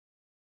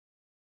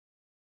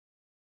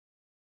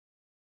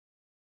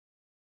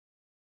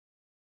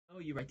Oh,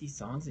 you write these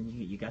songs and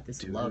you got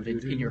this love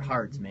in your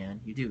hearts,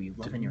 man. You do. You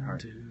love in your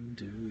heart.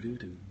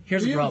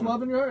 Here's the problem.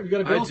 Love in your heart? You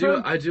got a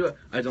girlfriend? I do.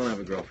 I don't have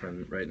a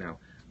girlfriend right now.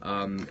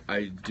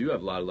 I do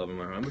have a lot of love in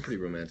my heart. I'm a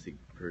pretty romantic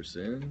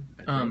person,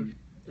 I think.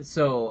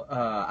 So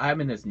I'm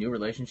in this new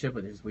relationship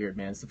with this weird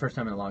man. It's the first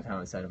time in a long time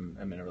I said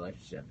I'm in a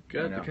relationship.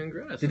 Good,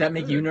 congrats. Did that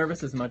make you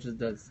nervous as much as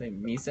does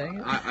me saying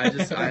it?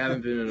 I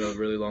haven't been in a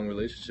really long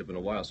relationship in a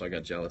while, so I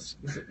got jealous.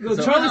 No,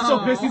 Charlie's so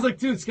pissed. He's like,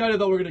 dude, Scotty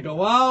thought we were gonna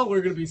go out.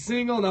 We're gonna be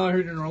single. Now I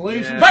heard you're in a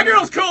relationship. Yeah. My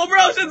girl's cool, bro.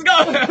 Let's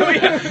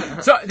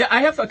go. So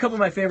I have a couple of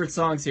my favorite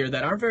songs here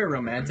that aren't very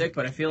romantic,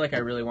 but I feel like I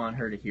really want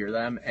her to hear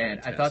them, and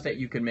I thought that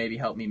you could maybe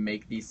help me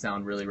make these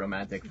sound really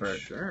romantic for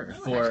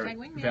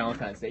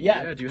Valentine's Day.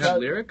 Yeah. Do you have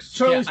lyrics?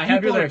 Charlie's I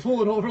have your lyrics.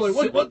 Pulling over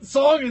like, what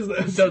song is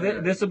this? So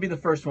this will be the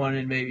first one,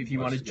 and maybe if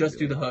you want to just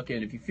do the hook,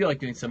 and if you feel like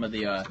doing some of the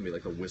it's gonna be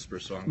like a whisper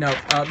song. No,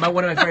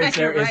 one of my favorites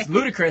there is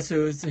Ludacris,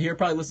 who's here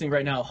probably listening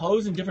right now.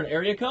 Hoes in different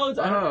area codes.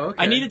 Okay.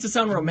 I need it to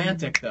sound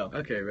romantic though.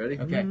 Okay, ready?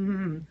 Okay.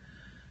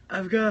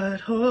 I've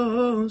got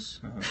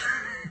hoes. All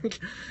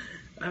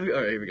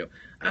right, here we go.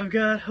 I've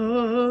got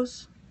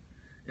hoes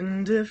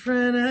in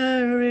different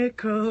area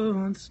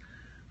codes.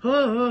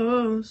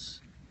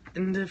 Hoes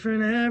in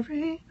different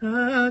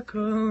area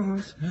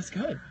codes. That's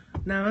good.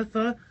 Now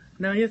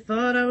you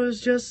thought I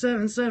was just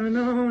 770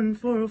 and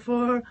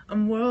 404.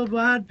 I'm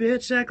worldwide,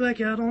 bitch. Act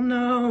like I don't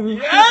know.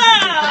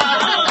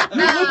 Yeah!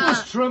 Your lip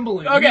was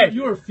trembling. Okay.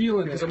 You were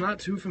feeling it. Because I'm not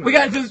too familiar. We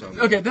gotta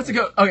just that's a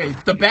go. Okay,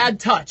 the bad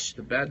touch.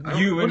 The bad.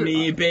 You and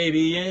me,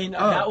 baby, ain't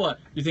that one.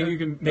 You think you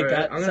can make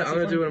that? I'm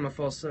gonna do it in my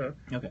falsetto.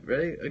 Okay.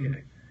 Ready?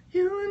 Okay.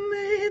 You and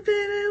me, baby,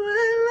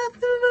 we're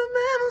nothing but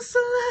metal, so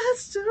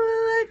let's do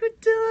it like we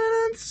do it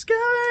on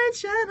Discovery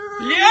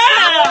Channel.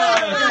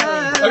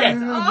 Yeah! Okay.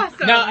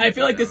 Awesome. Now I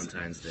feel like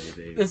Valentine's Day,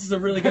 baby. this is a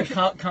really good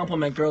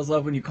compliment. Girls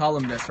love when you call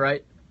them this,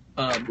 right?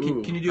 Can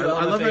you do LMFAO's?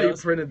 I love how you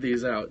printed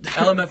these out.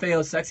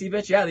 LMFAO Sexy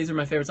Bitch? Yeah, these are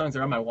my favorite songs.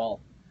 They're on my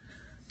wall.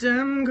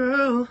 Damn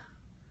girl,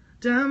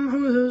 damn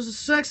who's a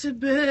sexy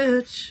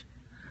bitch,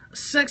 a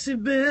sexy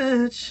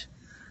bitch.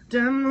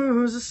 Damn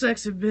who's a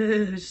sexy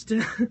bitch,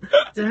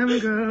 damn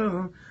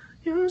girl,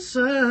 you're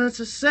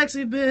such a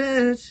sexy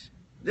bitch.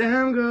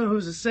 Damn girl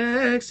who's a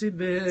sexy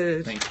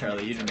bitch. Thanks,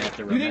 Charlie. You didn't have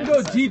to. You didn't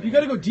go deep. You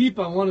gotta go deep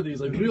on one of these,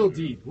 like real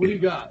deep. What do you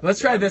got? Let's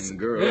try this.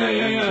 Girl,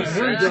 Yeah.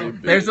 Here we go.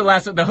 There's the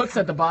last one. The hook's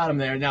at the bottom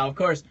there. Now, of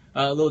course,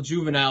 a little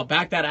juvenile.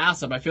 Back that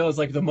ass up. I feel it's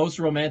like the most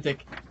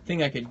romantic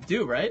thing I could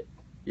do, right?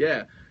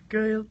 Yeah.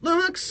 Girl, you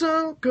look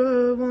so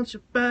good. Won't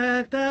you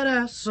back that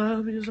ass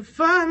up? You're a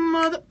fine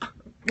mother.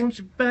 Won't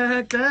you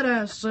back that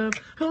ass up?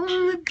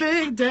 Only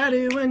Big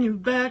Daddy when you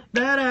back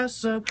that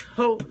ass up.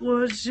 Oh,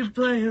 what you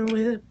playing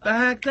with?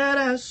 Back that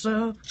ass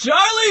up.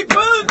 Charlie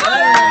Puth,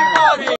 everybody!